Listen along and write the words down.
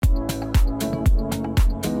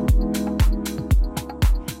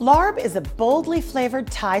Larb is a boldly flavored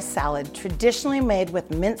Thai salad traditionally made with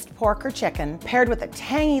minced pork or chicken, paired with a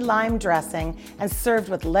tangy lime dressing and served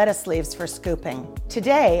with lettuce leaves for scooping.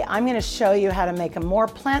 Today, I'm going to show you how to make a more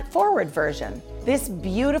plant-forward version. This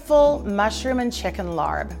beautiful mushroom and chicken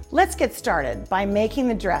larb. Let's get started by making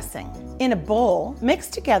the dressing. In a bowl, mix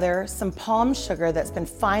together some palm sugar that's been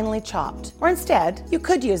finely chopped, or instead, you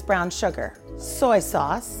could use brown sugar, soy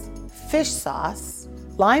sauce, fish sauce,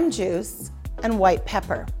 lime juice, and white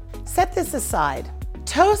pepper. Set this aside.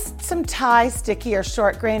 Toast some Thai sticky or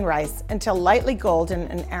short grain rice until lightly golden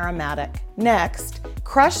and aromatic. Next,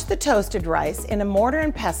 crush the toasted rice in a mortar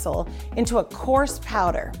and pestle into a coarse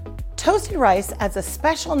powder. Toasted rice adds a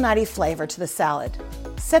special nutty flavor to the salad.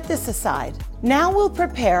 Set this aside. Now we'll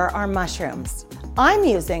prepare our mushrooms. I'm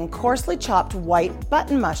using coarsely chopped white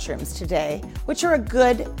button mushrooms today, which are a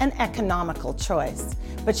good and economical choice,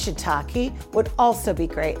 but shiitake would also be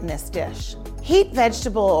great in this dish. Heat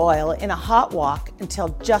vegetable oil in a hot wok until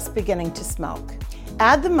just beginning to smoke.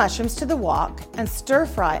 Add the mushrooms to the wok and stir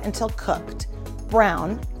fry until cooked,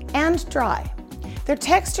 brown, and dry. Their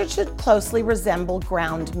texture should closely resemble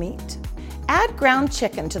ground meat. Add ground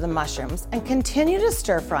chicken to the mushrooms and continue to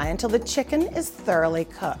stir fry until the chicken is thoroughly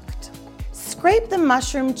cooked. Scrape the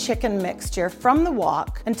mushroom chicken mixture from the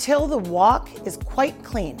wok until the wok is quite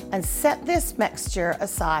clean and set this mixture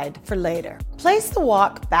aside for later. Place the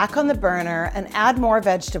wok back on the burner and add more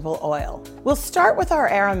vegetable oil. We'll start with our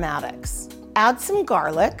aromatics. Add some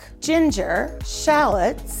garlic, ginger,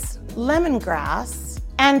 shallots, lemongrass,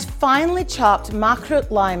 and finely chopped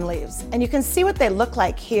makrut lime leaves. And you can see what they look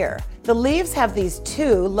like here. The leaves have these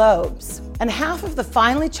two lobes, and half of the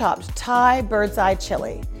finely chopped Thai bird's eye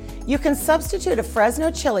chili. You can substitute a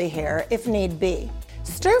Fresno chili here if need be.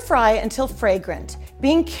 Stir fry until fragrant,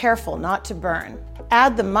 being careful not to burn.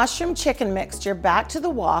 Add the mushroom chicken mixture back to the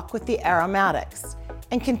wok with the aromatics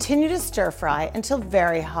and continue to stir fry until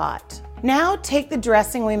very hot. Now take the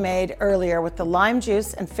dressing we made earlier with the lime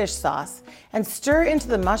juice and fish sauce and stir into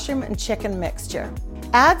the mushroom and chicken mixture.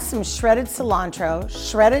 Add some shredded cilantro,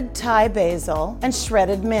 shredded Thai basil, and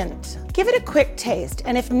shredded mint. Give it a quick taste,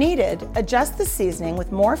 and if needed, adjust the seasoning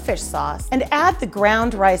with more fish sauce and add the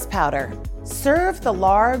ground rice powder. Serve the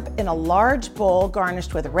larb in a large bowl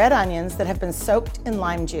garnished with red onions that have been soaked in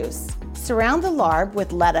lime juice. Surround the larb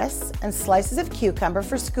with lettuce and slices of cucumber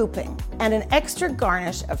for scooping, and an extra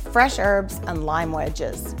garnish of fresh herbs and lime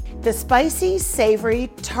wedges. The spicy,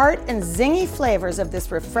 savory, tart, and zingy flavors of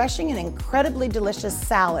this refreshing and incredibly delicious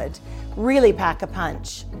salad really pack a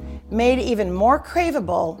punch, made even more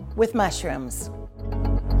craveable with mushrooms.